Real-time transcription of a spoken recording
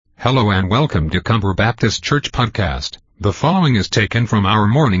Hello and welcome to Cumber Baptist Church Podcast. The following is taken from our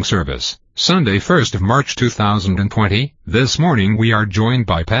morning service, Sunday 1st of March 2020. This morning we are joined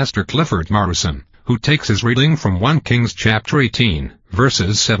by Pastor Clifford Morrison, who takes his reading from 1 Kings chapter 18,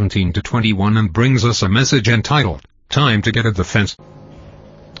 verses 17 to 21 and brings us a message entitled, Time to Get at the Fence.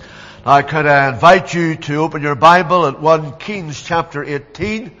 I could invite you to open your Bible at 1 Kings chapter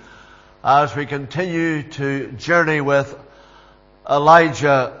 18 as we continue to journey with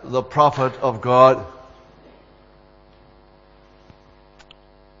Elijah, the prophet of God.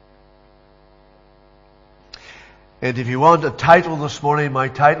 And if you want a title this morning, my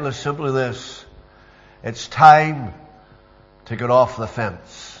title is simply this: it's time to get off the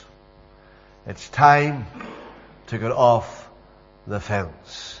fence. It's time to get off the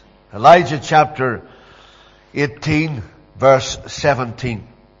fence. Elijah chapter 18, verse 17.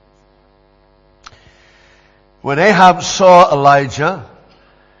 When Ahab saw Elijah,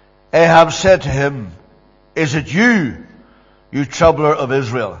 Ahab said to him, "Is it you, you troubler of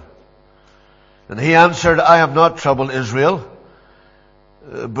Israel?" And he answered, "I have not troubled Israel,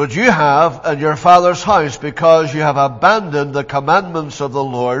 but you have and your father's house, because you have abandoned the commandments of the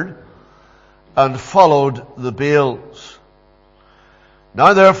Lord and followed the Baals.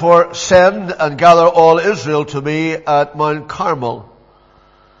 Now therefore send and gather all Israel to me at Mount Carmel,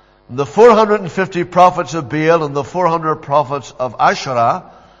 the 450 prophets of Baal and the 400 prophets of Asherah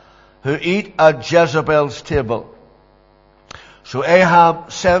who eat at Jezebel's table." So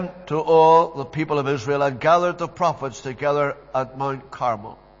Ahab sent to all the people of Israel and gathered the prophets together at Mount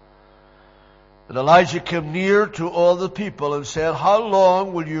Carmel. And Elijah came near to all the people and said, "How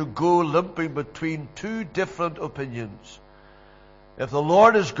long will you go limping between two different opinions? If the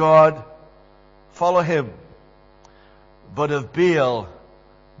Lord is God, follow him. But if Baal,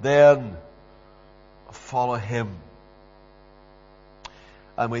 then follow him."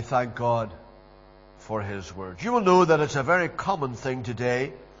 And we thank God for his word. You will know that it's a very common thing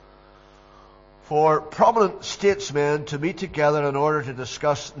today for prominent statesmen to meet together in order to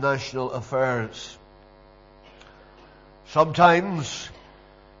discuss national affairs. Sometimes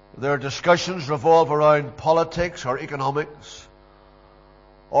their discussions revolve around politics or economics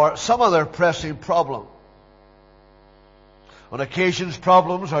or some other pressing problem. On occasions,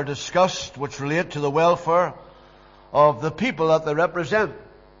 problems are discussed which relate to the welfare of the people that they represent,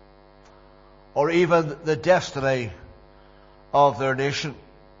 or even the destiny of their nation.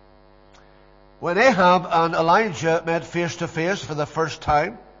 When Ahab and Elijah met face to face for the first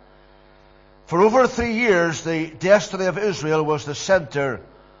time, for over 3 years, the destiny of Israel was the center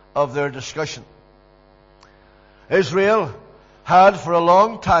of their discussion. Israel had for a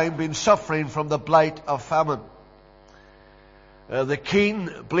long time been suffering from the blight of famine. The king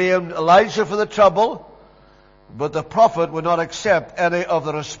blamed Elijah for the trouble, but the prophet would not accept any of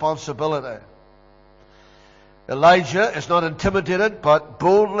the responsibility. Elijah is not intimidated, but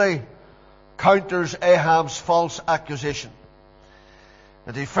boldly counters Ahab's false accusation.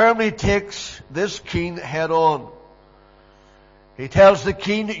 And he firmly takes this king head on. He tells the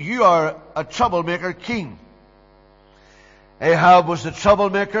king, "You are a troublemaker king." Ahab was the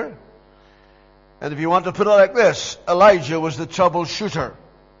troublemaker. And if you want to put it like this, Elijah was the troubleshooter.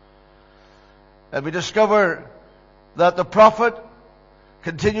 And we discover that the prophet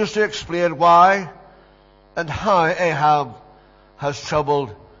continues to explain why and how Ahab has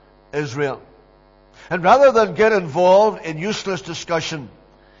troubled Israel. And rather than get involved in useless discussion,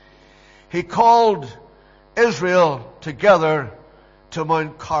 he called Israel together to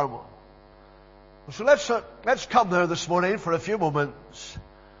Mount Carmel. So let's come there this morning for a few moments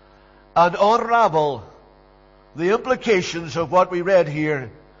and unravel the implications of what we read here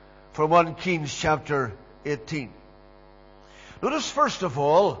from 1 Kings chapter 18. Notice first of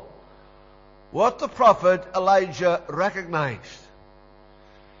all what the prophet Elijah recognized.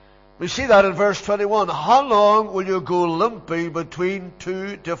 We see that in verse 21. How long will you go limping between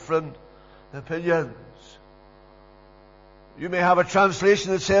two different opinions? You may have a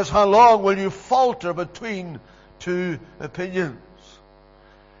translation that says, how long will you falter between two opinions?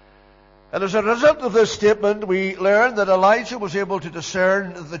 And as a result of this statement, we learn that Elijah was able to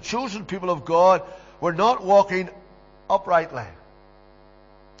discern that the chosen people of God were not walking uprightly.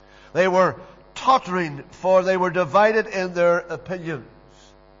 They were tottering, for they were divided in their opinions.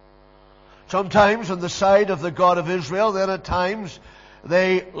 Sometimes on the side of the God of Israel, then at times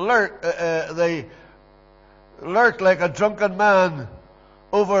they lurked like a drunken man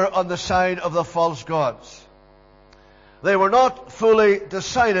over on the side of the false gods. They were not fully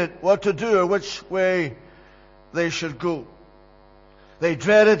decided what to do or which way they should go. They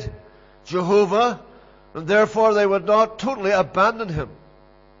dreaded Jehovah, and therefore they would not totally abandon him.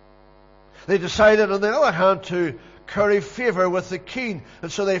 They decided, on the other hand, to curry favor with the king,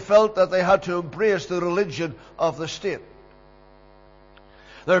 and so they felt that they had to embrace the religion of the state.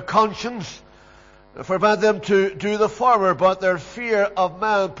 Their conscience forbade them to do the former, but their fear of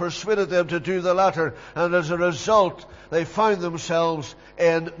man persuaded them to do the latter, and as a result, they found themselves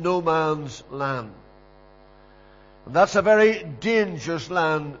in no man's land. And that's a very dangerous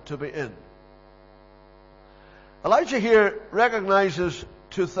land to be in. Elijah here recognizes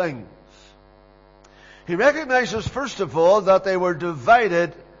two things. He recognizes, first of all, that they were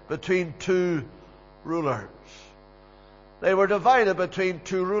divided between two rulers. They were divided between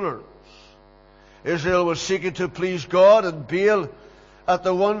two rulers. Israel was seeking to please God and Baal at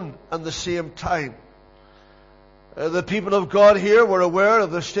the one and the same time. The people of God here were aware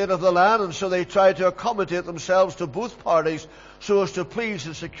of the state of the land, and so they tried to accommodate themselves to both parties so as to please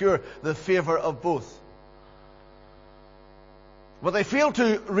and secure the favor of both. But they failed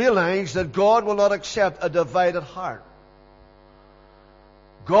to realize that God will not accept a divided heart.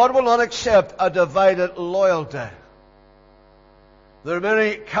 God will not accept a divided loyalty. There are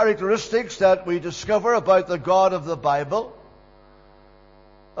many characteristics that we discover about the God of the Bible.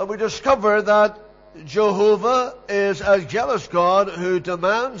 And we discover that Jehovah is a jealous God who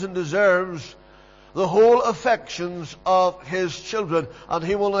demands and deserves the whole affections of His children, and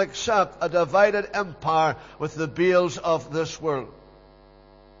He will not accept a divided empire with the Baals of this world.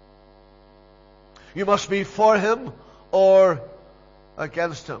 You must be for Him or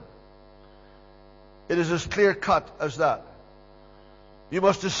against Him. It is as clear cut as that. You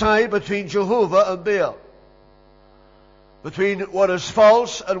must decide between Jehovah and Baal, between what is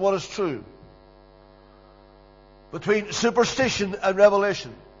false and what is true, between superstition and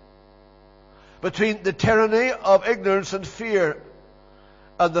revelation, between the tyranny of ignorance and fear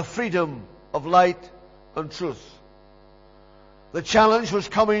and the freedom of light and truth. The challenge was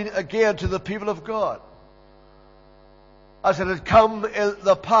coming again to the people of God, as it had come in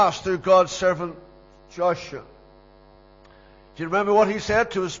the past through God's servant Joshua. Do you remember what he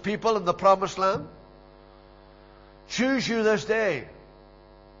said to his people in the promised land? Choose you this day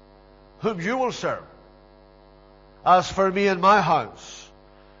whom you will serve. As for me and my house,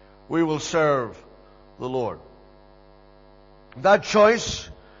 we will serve the Lord. That choice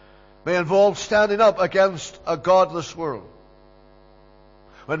may involve standing up against a godless world.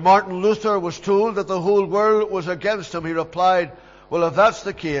 When Martin Luther was told that the whole world was against him, he replied, well, if that's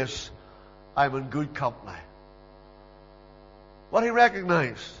the case, I'm in good company. What he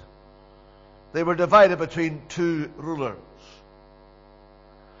recognized, they were divided between two rulers.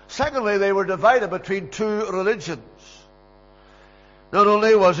 Secondly, they were divided between two religions. Not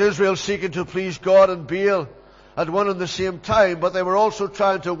only was Israel seeking to please God and Baal at one and the same time, but they were also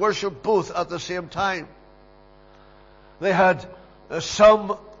trying to worship both at the same time. They had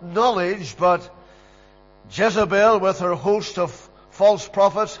some knowledge, but Jezebel with her host of false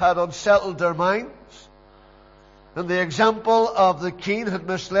prophets had unsettled their minds. And the example of the king had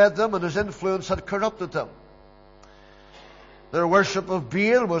misled them, and his influence had corrupted them. Their worship of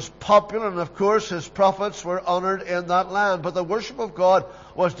Baal was popular, and of course his prophets were honored in that land. But the worship of God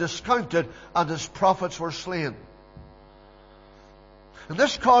was discounted, and his prophets were slain. And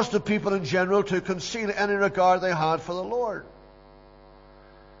this caused the people in general to conceal any regard they had for the Lord.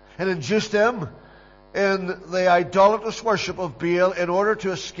 It induced them in the idolatrous worship of Baal in order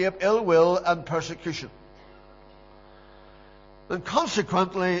to escape ill will and persecution. And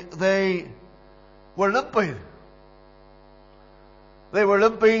consequently, they were limping. They were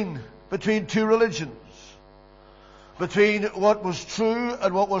limping between two religions, between what was true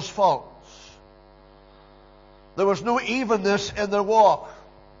and what was false. There was no evenness in their walk.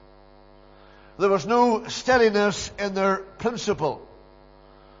 There was no steadiness in their principle.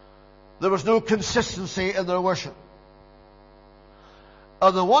 There was no consistency in their worship.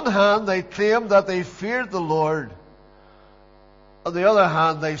 On the one hand, they claimed that they feared the Lord. On the other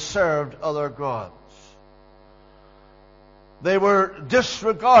hand, they served other gods. They were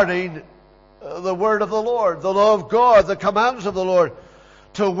disregarding the word of the Lord, the law of God, the commands of the Lord,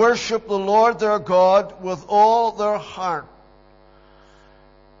 to worship the Lord their God with all their heart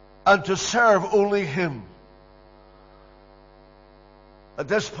and to serve only Him. At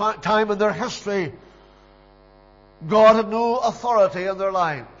this time in their history, God had no authority in their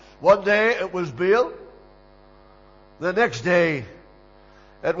lives. One day it was Baal. The next day,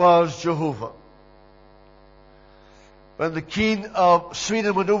 it was Jehovah. When the king of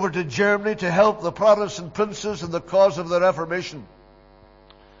Sweden went over to Germany to help the Protestant princes in the cause of the Reformation,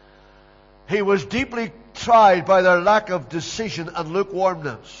 he was deeply tried by their lack of decision and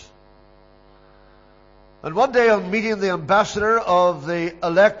lukewarmness. And one day, on meeting the ambassador of the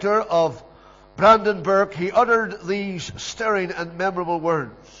Elector of Brandenburg, he uttered these stirring and memorable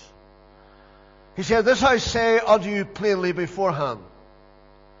words. He said, "This I say unto you plainly beforehand.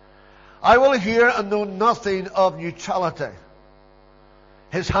 I will hear and know nothing of neutrality.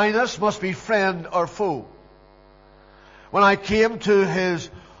 His Highness must be friend or foe. When I come to his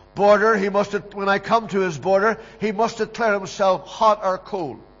border, he must declare himself hot or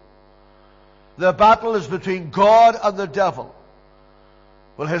cold. The battle is between God and the devil.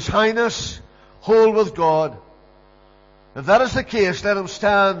 Will His Highness hold with God? If that is the case, let him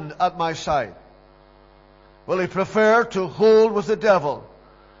stand at my side. Will he prefer to hold with the devil?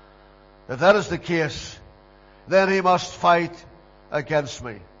 If that is the case, then he must fight against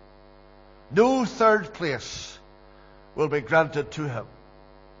me. No third place will be granted to him."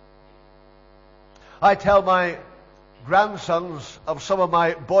 I tell my grandsons of some of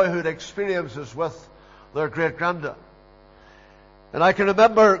my boyhood experiences with their great-granddad. And I can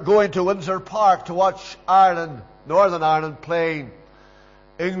remember going to Windsor Park to watch Ireland, Northern Ireland, playing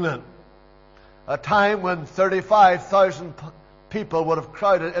England. A time when 35,000 people would have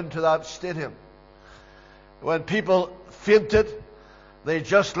crowded into that stadium. When people fainted, they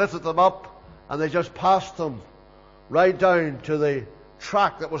just lifted them up and they just passed them right down to the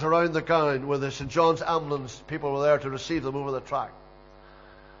track that was around the ground where the St. John's ambulance people were there to receive them over the track.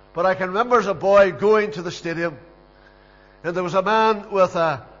 But I can remember as a boy going to the stadium, and there was a man with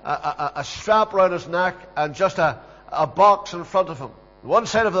a strap around his neck and just a box in front of him. On one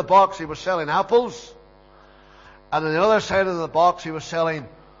side of the box he was selling apples, and on the other side of the box he was selling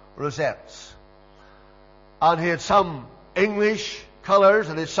rosettes. And he had some English colours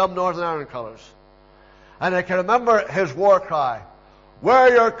and he had some Northern Ireland colours. And I can remember his war cry,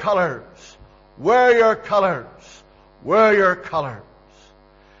 "Wear your colours, wear your colours, wear your colours."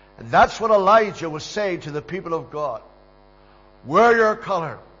 And that's what Elijah was saying to the people of God. Wear your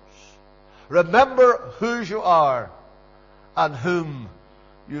colours. Remember whose you are and whom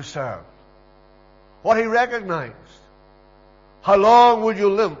you serve. What he recognized. How long would you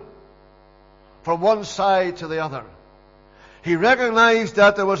limp from one side to the other? He recognized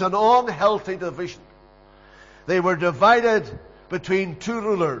that there was an unhealthy division. They were divided between two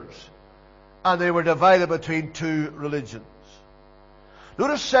rulers, and they were divided between two religions.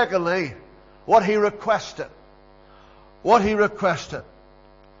 Notice secondly, what he requested. What he requested.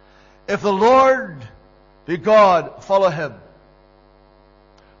 If the Lord be God, follow him.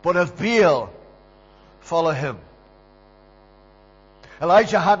 But if Baal, follow him.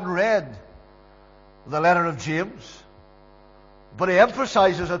 Elijah hadn't read the letter of James, but he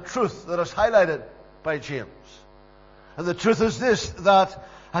emphasizes a truth that is highlighted by James. And the truth is this, that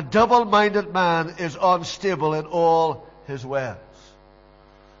a double-minded man is unstable in all his ways.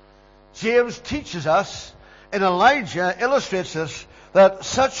 James teaches us, and Elijah illustrates this, that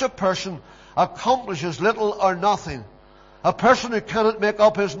such a person accomplishes little or nothing. A person who cannot make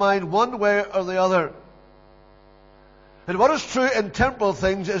up his mind one way or the other. And what is true in temporal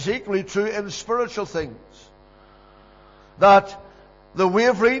things is equally true in spiritual things. That the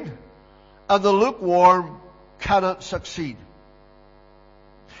wavering and the lukewarm cannot succeed.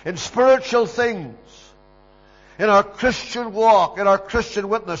 In spiritual things, in our Christian walk, in our Christian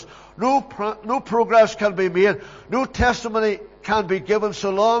witness, no progress can be made, no testimony can be given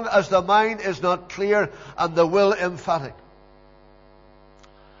so long as the mind is not clear and the will emphatic.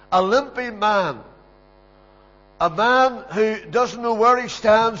 A limping man, a man who doesn't know where he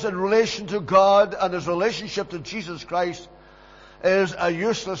stands in relation to God and his relationship to Jesus Christ, is a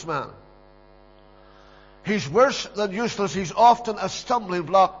useless man. He's worse than useless. He's often a stumbling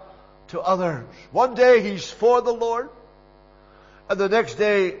block to others. One day he's for the Lord, and the next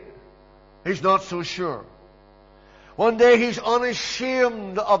day he's not so sure. One day he's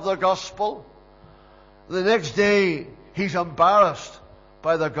unashamed of the gospel. The next day he's embarrassed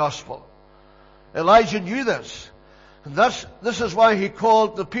by the gospel. Elijah knew this. And this is why he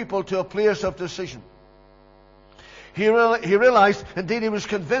called the people to a place of decision. He realized, indeed he was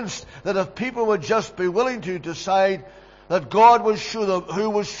convinced, that if people would just be willing to decide, that God would show them who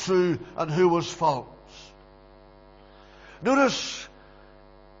was true and who was false. Notice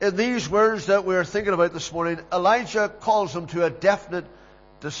in these words that we're thinking about this morning, Elijah calls them to a definite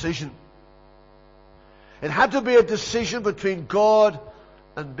decision. It had to be a decision between God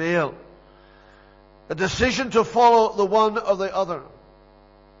and Baal. A decision to follow the one or the other.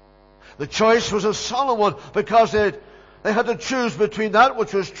 The choice was a solemn one because they had to choose between that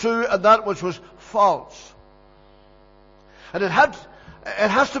which was true and that which was false. And it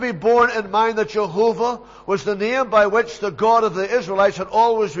has to be borne in mind that Jehovah was the name by which the God of the Israelites had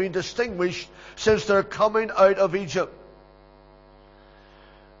always been distinguished since their coming out of Egypt. Notice, in these words that we're thinking about this morning, Elijah calls them to a definite decision. It had to be a decision between God and Baal. A decision to follow the one or the other. The choice was a solemn one because they had to choose between that which was true and that which was false. And it has to be borne in mind that Jehovah was the name by which the God of the Israelites had always been distinguished since their coming out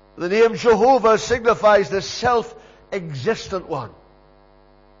of Egypt. The name Jehovah signifies the self-existent one.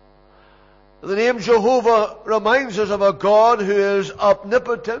 The name Jehovah reminds us of a God who is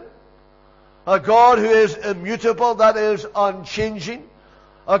omnipotent, a God who is immutable, that is, unchanging,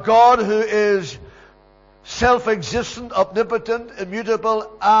 a God who is self-existent, omnipotent,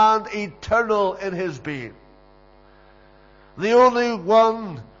 immutable, and eternal in His being. The only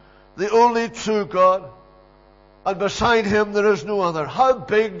one, the only true God, and beside Him there is no other. How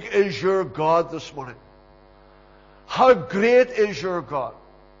big is your God this morning? How great is your God?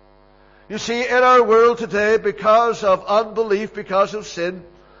 You see, in our world today, because of unbelief, because of sin,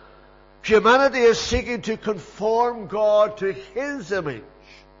 humanity is seeking to conform God to His image.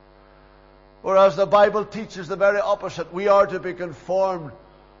 Whereas the Bible teaches the very opposite. We are to be conformed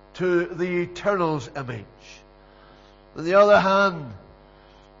to the Eternal's image. On the other hand,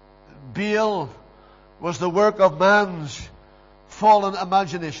 Baal was the work of man's fallen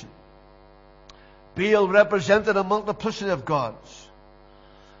imagination. Baal represented a multiplicity of gods.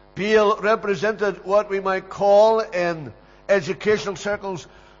 Baal represented what we might call in educational circles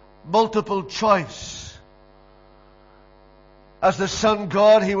multiple choice. As the sun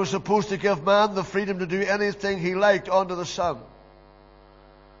god, he was supposed to give man the freedom to do anything he liked under the sun.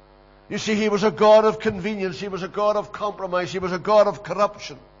 You see, he was a god of convenience. He was a god of compromise. He was a god of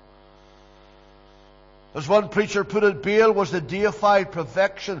corruption. As one preacher put it, Baal was the deified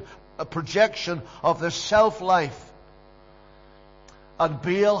projection of the self-life. And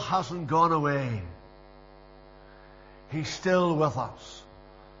Baal hasn't gone away. He's still with us.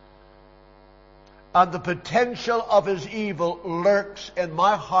 And the potential of his evil lurks in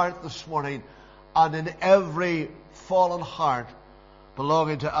my heart this morning and in every fallen heart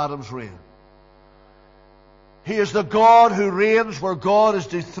belonging to Adam's reign. He is the God who reigns where God is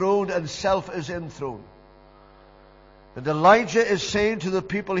dethroned and self is enthroned. And Elijah is saying to the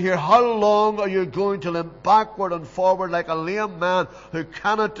people here, how long are you going to limp backward and forward like a lame man who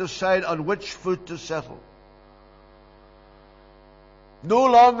cannot decide on which foot to settle? No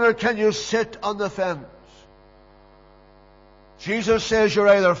longer can you sit on the fence. Jesus says you're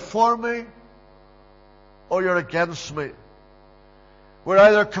either for me or you're against me. We're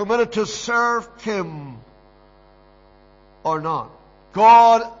either committed to serve Him or not.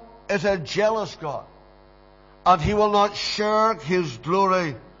 God is a jealous God, and He will not share His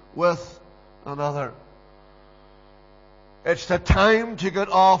glory with another. It's the time to get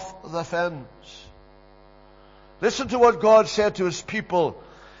off the fence. Listen to what God said to His people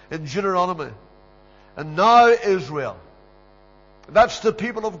in Deuteronomy. And now Israel. That's the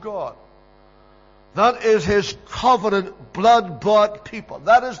people of God. That is His covenant, blood-bought people.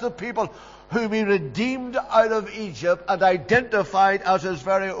 That is the people whom He redeemed out of Egypt and identified as His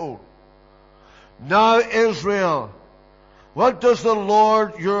very own. Now Israel, what does the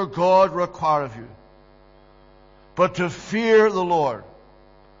Lord your God require of you? But to fear the Lord.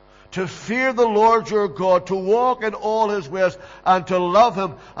 To fear the Lord your God, to walk in all His ways, and to love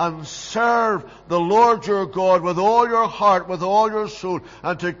Him and serve the Lord your God with all your heart, with all your soul,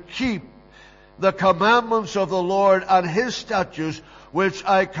 and to keep the commandments of the Lord and His statutes, which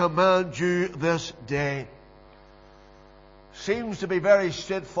I command you this day. Seems to be very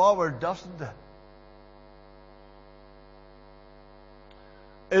straightforward, doesn't it?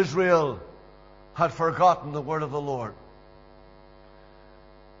 Israel had forgotten the word of the Lord.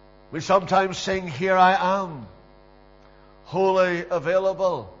 We sometimes sing, here I am, wholly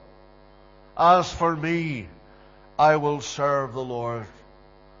available. As for me, I will serve the Lord.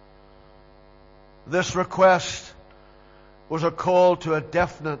 This request was a call to a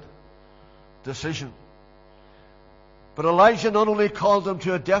definite decision. But Elijah not only called them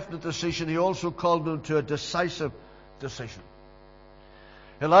to a definite decision, he also called them to a decisive decision.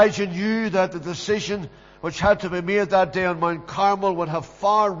 Elijah knew that the decision which had to be made that day on Mount Carmel would have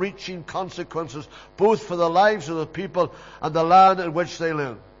far-reaching consequences, both for the lives of the people and the land in which they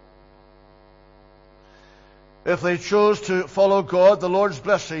lived. If they chose to follow God, the Lord's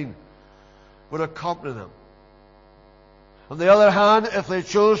blessing would accompany them. On the other hand, if they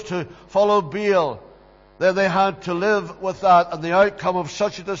chose to follow Baal, then they had to live with that, and the outcome of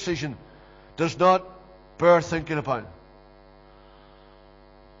such a decision does not bear thinking about.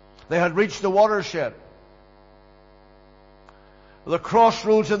 They had reached the watershed, the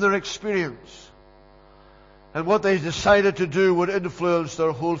crossroads in their experience, and what they decided to do would influence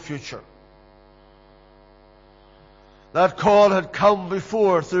their whole future. That call had come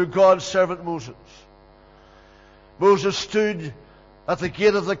before through God's servant Moses. Moses stood at the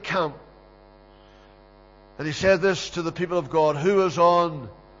gate of the camp, and he said this to the people of God, who is on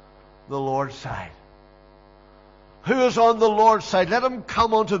the Lord's side? Who is on the Lord's side? Let him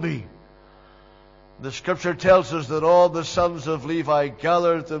come unto me. The Scripture tells us that all the sons of Levi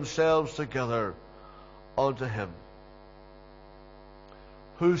gathered themselves together unto him.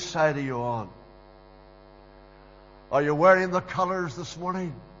 Whose side are you on? Are you wearing the colors this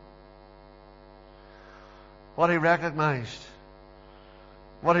morning? What he recognized,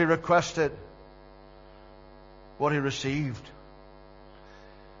 what he requested, what he received.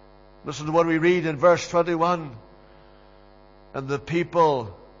 Listen to what we read in verse 21. And the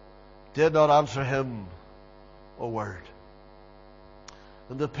people did not answer him a word.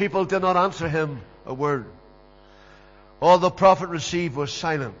 And the people did not answer him a word. All the prophet received was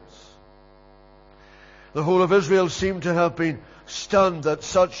silence. The whole of Israel seemed to have been stunned that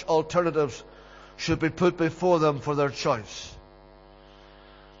such alternatives should be put before them for their choice.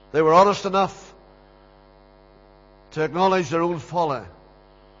 They were honest enough to acknowledge their own folly.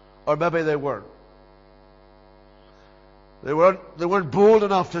 Or maybe they weren't. They weren't bold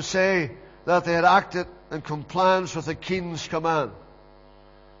enough to say that they had acted in compliance with the king's command,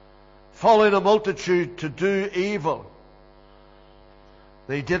 following a multitude to do evil.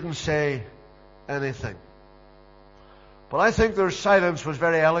 They didn't say anything. But I think their silence was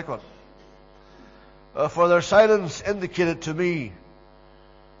very eloquent. For their silence indicated to me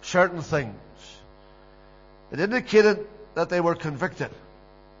certain things. It indicated that they were convicted.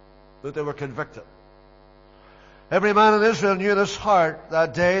 Every man in Israel knew in his heart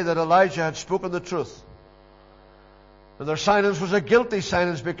that day that Elijah had spoken the truth. And their silence was a guilty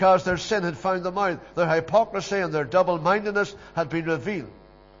silence because their sin had found them out. Their hypocrisy and their double-mindedness had been revealed.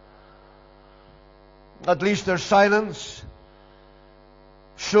 At least their silence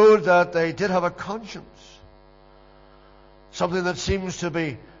showed that they did have a conscience. Something that seems to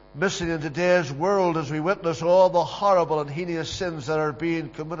be missing in today's world as we witness all the horrible and heinous sins that are being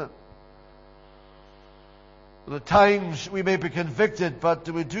committed. And at times we may be convicted, but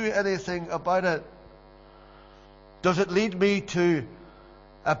do we do anything about it? Does it lead me to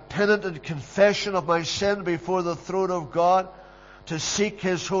a penitent confession of my sin before the throne of God, to seek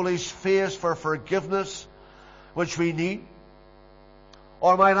His holy face for forgiveness, which we need?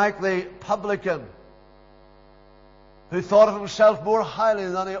 Or am I like the publican who thought of himself more highly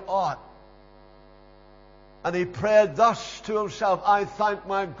than he ought? And he prayed thus to himself, I thank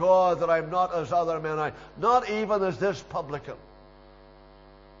my God that I'm not as other men are, not even as this publican.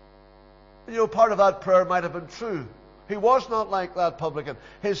 You know, part of that prayer might have been true. He was not like that publican.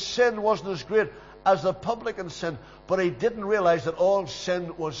 His sin wasn't as great as the publican's sin, but he didn't realize that all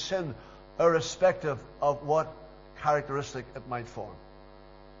sin was sin, irrespective of what characteristic it might form.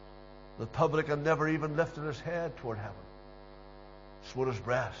 The publican never even lifted his head toward heaven. Smote his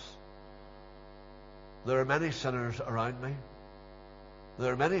breast. There are many sinners around me.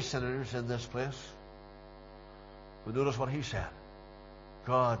 There are many sinners in this place. But notice what he said.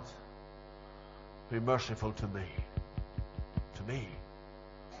 God, be merciful to me. To me.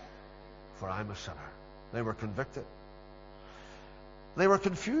 For I'm a sinner. They were convicted. They were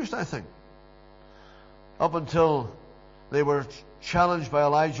confused, I think. Up until they were challenged by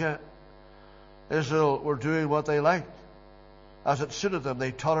Elijah, Israel were doing what they liked. As it suited them,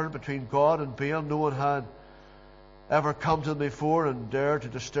 they tottered between God and Baal. No one had ever come to them before and dared to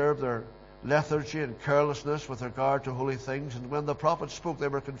disturb their lethargy and carelessness with regard to holy things. And when the prophet spoke, they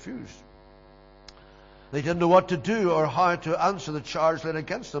were confused. They didn't know what to do or how to answer the charge laid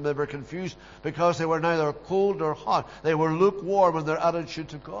against them. They were confused because they were neither cold nor hot. They were lukewarm in their attitude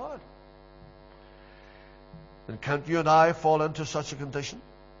to God. And can't you and I fall into such a condition?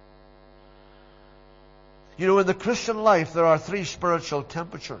 You know, in the Christian life, there are three spiritual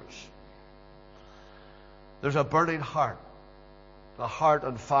temperatures. There's a burning heart, a heart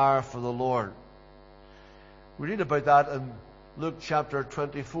on fire for the Lord. We read about that in Luke chapter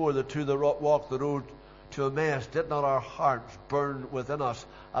 24. The two that walked the road to Emmaus, did not our hearts burn within us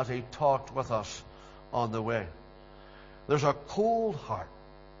as He talked with us on the way? There's a cold heart.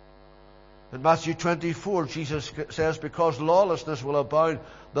 In Matthew 24, Jesus says, because lawlessness will abound,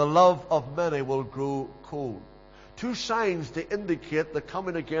 the love of many will grow cold. Two signs to indicate the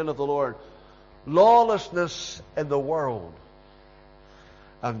coming again of the Lord. Lawlessness in the world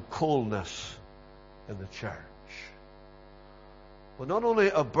and coldness in the church. But not only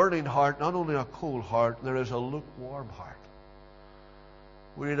a burning heart, not only a cold heart, there is a lukewarm heart.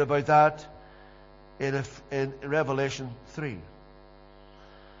 We read about that in Revelation 3.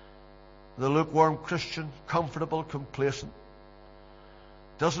 The lukewarm Christian, comfortable, complacent,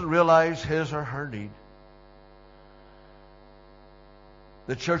 doesn't realize his or her need.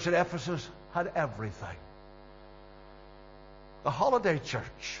 The church at Ephesus had everything. The holiday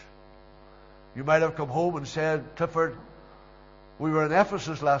church. You might have come home and said, Clifford, we were in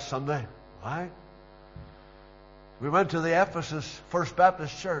Ephesus last Sunday. Right? We went to the Ephesus First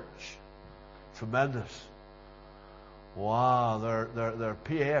Baptist Church. Tremendous. Wow, their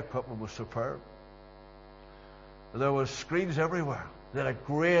PA equipment was superb. There was screens everywhere. They had a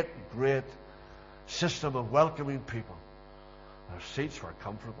great system of welcoming people. Their seats were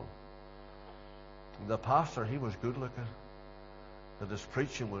comfortable. And the pastor, he was good looking. And his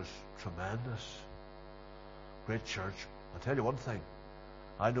preaching was tremendous. Great church. I'll tell you one thing.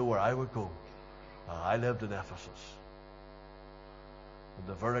 I know where I would go. I lived in Ephesus. And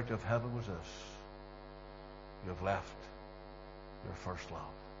the verdict of heaven was this. You have left your first love.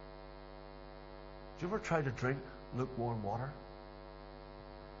 Did you ever try to drink lukewarm water?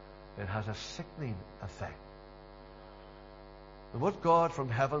 It has a sickening effect. And what God from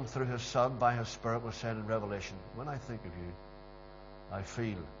heaven through His Son by His Spirit was saying in Revelation, when I think of you, I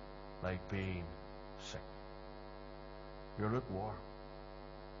feel like being sick. You're lukewarm.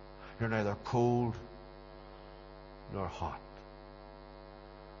 You're neither cold nor hot.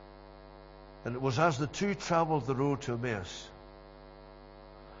 And it was as the two traveled the road to Emmaus,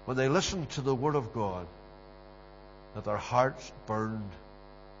 when they listened to the Word of God, that their hearts burned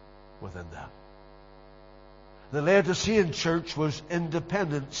within them. The Laodicean church was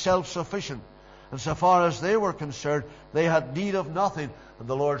independent, self-sufficient. And so far as they were concerned, they had need of nothing. And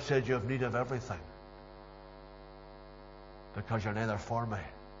the Lord said, you have need of everything. Because you're neither for me,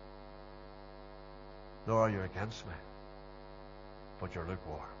 nor are you against me, but you're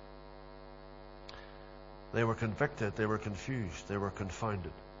lukewarm. They were convicted, they were confused, they were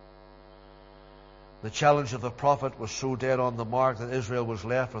confounded. The challenge of the prophet was so dead on the mark that Israel was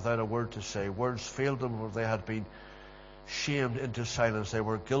left without a word to say. Words failed them, for they had been shamed into silence. They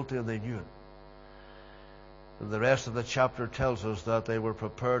were guilty and they knew it. And the rest of the chapter tells us that they were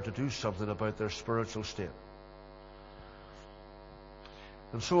prepared to do something about their spiritual state.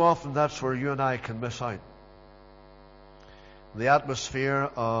 And so often that's where you and I can miss out. The atmosphere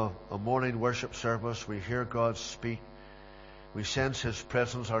of a morning worship service, we hear God speak. We sense His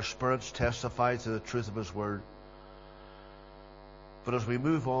presence. Our spirits testify to the truth of His Word. But as we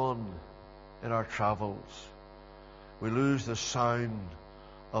move on in our travels, we lose the sound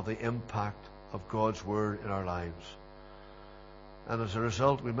of the impact of God's Word in our lives. And as a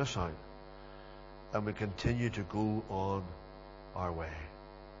result, we miss out. And we continue to go on our way.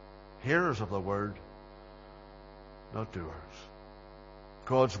 Hearers of the Word, not doers.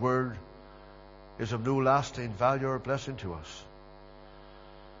 God's Word is of no lasting value or blessing to us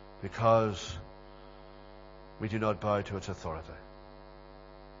because we do not bow to its authority.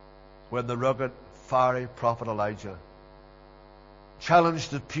 When the rugged, fiery prophet Elijah challenged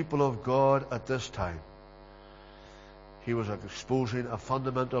the people of God at this time, he was exposing a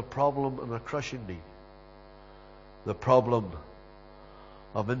fundamental problem and a crushing need. The problem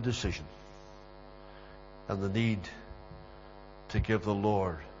of indecision and the need to give the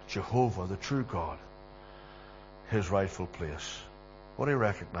Lord, Jehovah, the true God, His rightful place. What He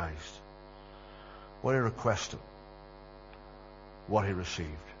recognized, what He requested, what He received.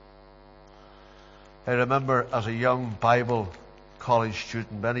 I remember as a young Bible college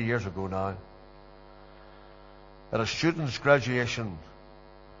student many years ago now, at a student's graduation,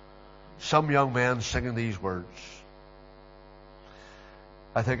 some young men singing these words.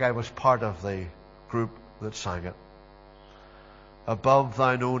 I think I was part of the group that sang it. Above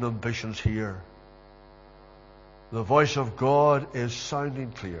thine own ambitions here, the voice of God is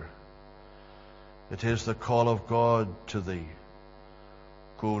sounding clear. It is the call of God to thee.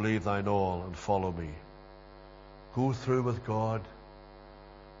 Go, leave thine all and follow me. Go through with God,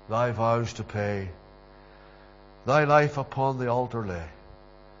 thy vows to pay, thy life upon the altar lay.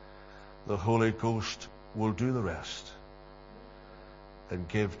 The Holy Ghost will do the rest and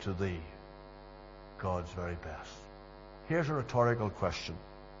give to thee God's very best. Here's a rhetorical question.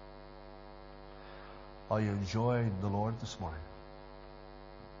 Are you enjoying the Lord this morning?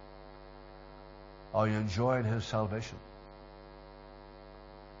 Are you enjoying His salvation?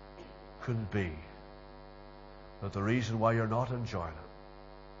 Could it be that the reason why you're not enjoying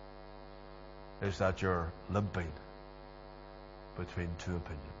it is that you're limping between two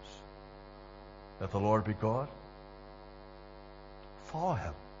opinions? If the Lord be God, follow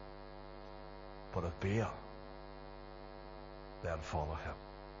Him. But if Baal, then follow Him.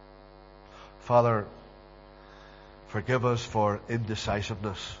 Father, forgive us for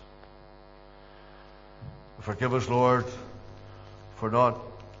indecisiveness. Forgive us, Lord, for not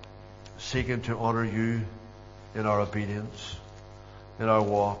seeking to honor You in our obedience, in our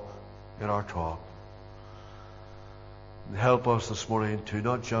walk, in our talk. And help us this morning to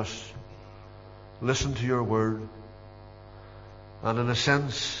not just listen to your word, and in a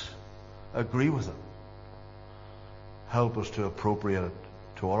sense, agree with it. Help us to appropriate it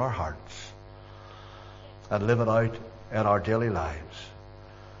to all our hearts and live it out in our daily lives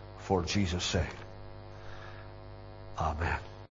for Jesus' sake. Amen.